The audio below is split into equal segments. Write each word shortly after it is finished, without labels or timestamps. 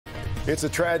It's a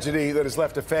tragedy that has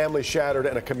left a family shattered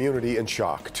and a community in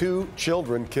shock. 2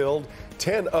 children killed,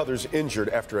 10 others injured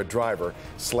after a driver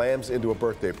slams into a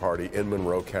birthday party in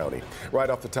Monroe County.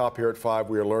 Right off the top here at 5,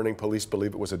 we are learning police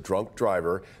believe it was a drunk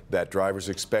driver. That driver is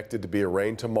expected to be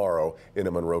arraigned tomorrow in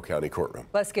a Monroe County courtroom.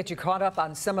 Let's get you caught up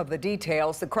on some of the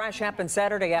details. The crash happened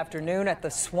Saturday afternoon at the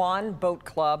Swan Boat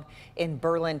Club in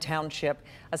Berlin Township.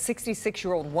 A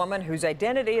 66-year-old woman whose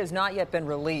identity has not yet been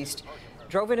released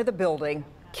drove into the building,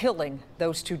 killing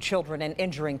those 2 children and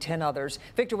injuring 10 others.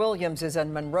 Victor Williams is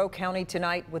in Monroe County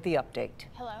tonight with the update.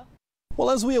 Hello. Well,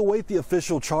 as we await the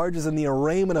official charges and the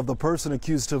arraignment of the person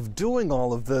accused of doing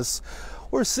all of this,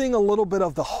 we're seeing a little bit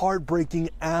of the heartbreaking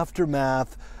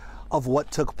aftermath of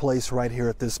what took place right here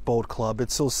at this boat club.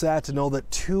 It's so sad to know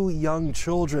that 2 young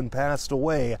children passed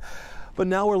away, but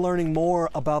now we're learning more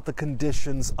about the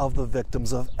conditions of the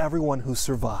victims, of everyone who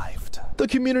survived. The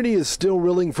community is still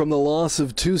reeling from the loss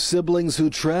of 2 siblings who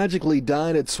tragically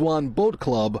died at Swan Boat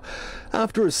Club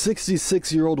after a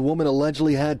 66-year-old woman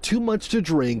allegedly had too much to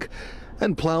drink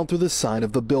and plowed through the side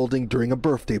of the building during a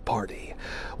birthday party.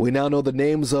 We now know the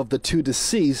names of the 2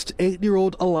 deceased.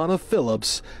 8-year-old Alana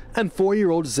Phillips and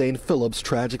 4-year-old Zane Phillips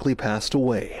tragically passed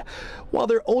away, while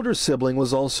their older sibling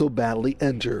was also badly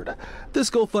injured. This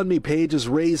GoFundMe page has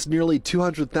raised nearly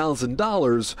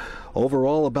 $200,000.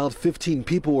 Overall, about 15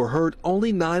 people were hurt.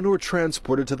 Only 9 were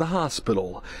transported to the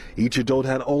hospital. Each adult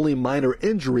had only minor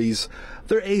injuries.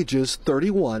 Their ages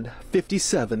 31,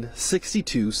 57,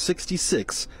 62,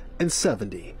 66, and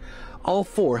 70. All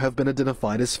 4 have been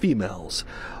identified as females.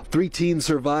 3 teens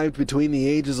survived between the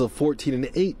ages of 14 and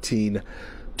 18.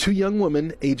 2 young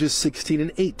women, ages 16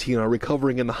 and 18, are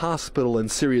recovering in the hospital in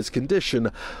serious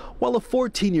condition, while a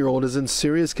 14-year-old is in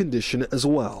serious condition as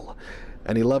well.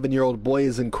 An 11-year-old boy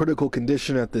is in critical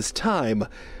condition at this time.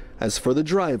 As for the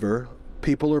driver,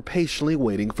 people are patiently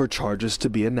waiting for charges to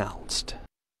be announced.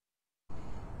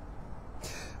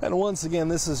 And once again,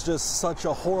 this is just such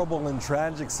a horrible and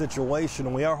tragic situation,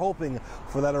 and we are hoping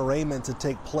for that arraignment to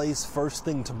take place first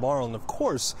thing tomorrow. And of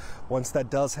course, once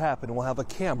that does happen, we'll have a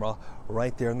camera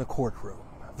right there in the courtroom.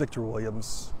 Victor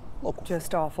Williams, local.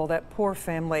 Just awful. That poor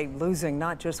family losing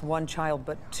not just 1 child,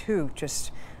 but 2.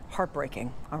 Just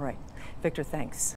heartbreaking. All right. Victor, thanks.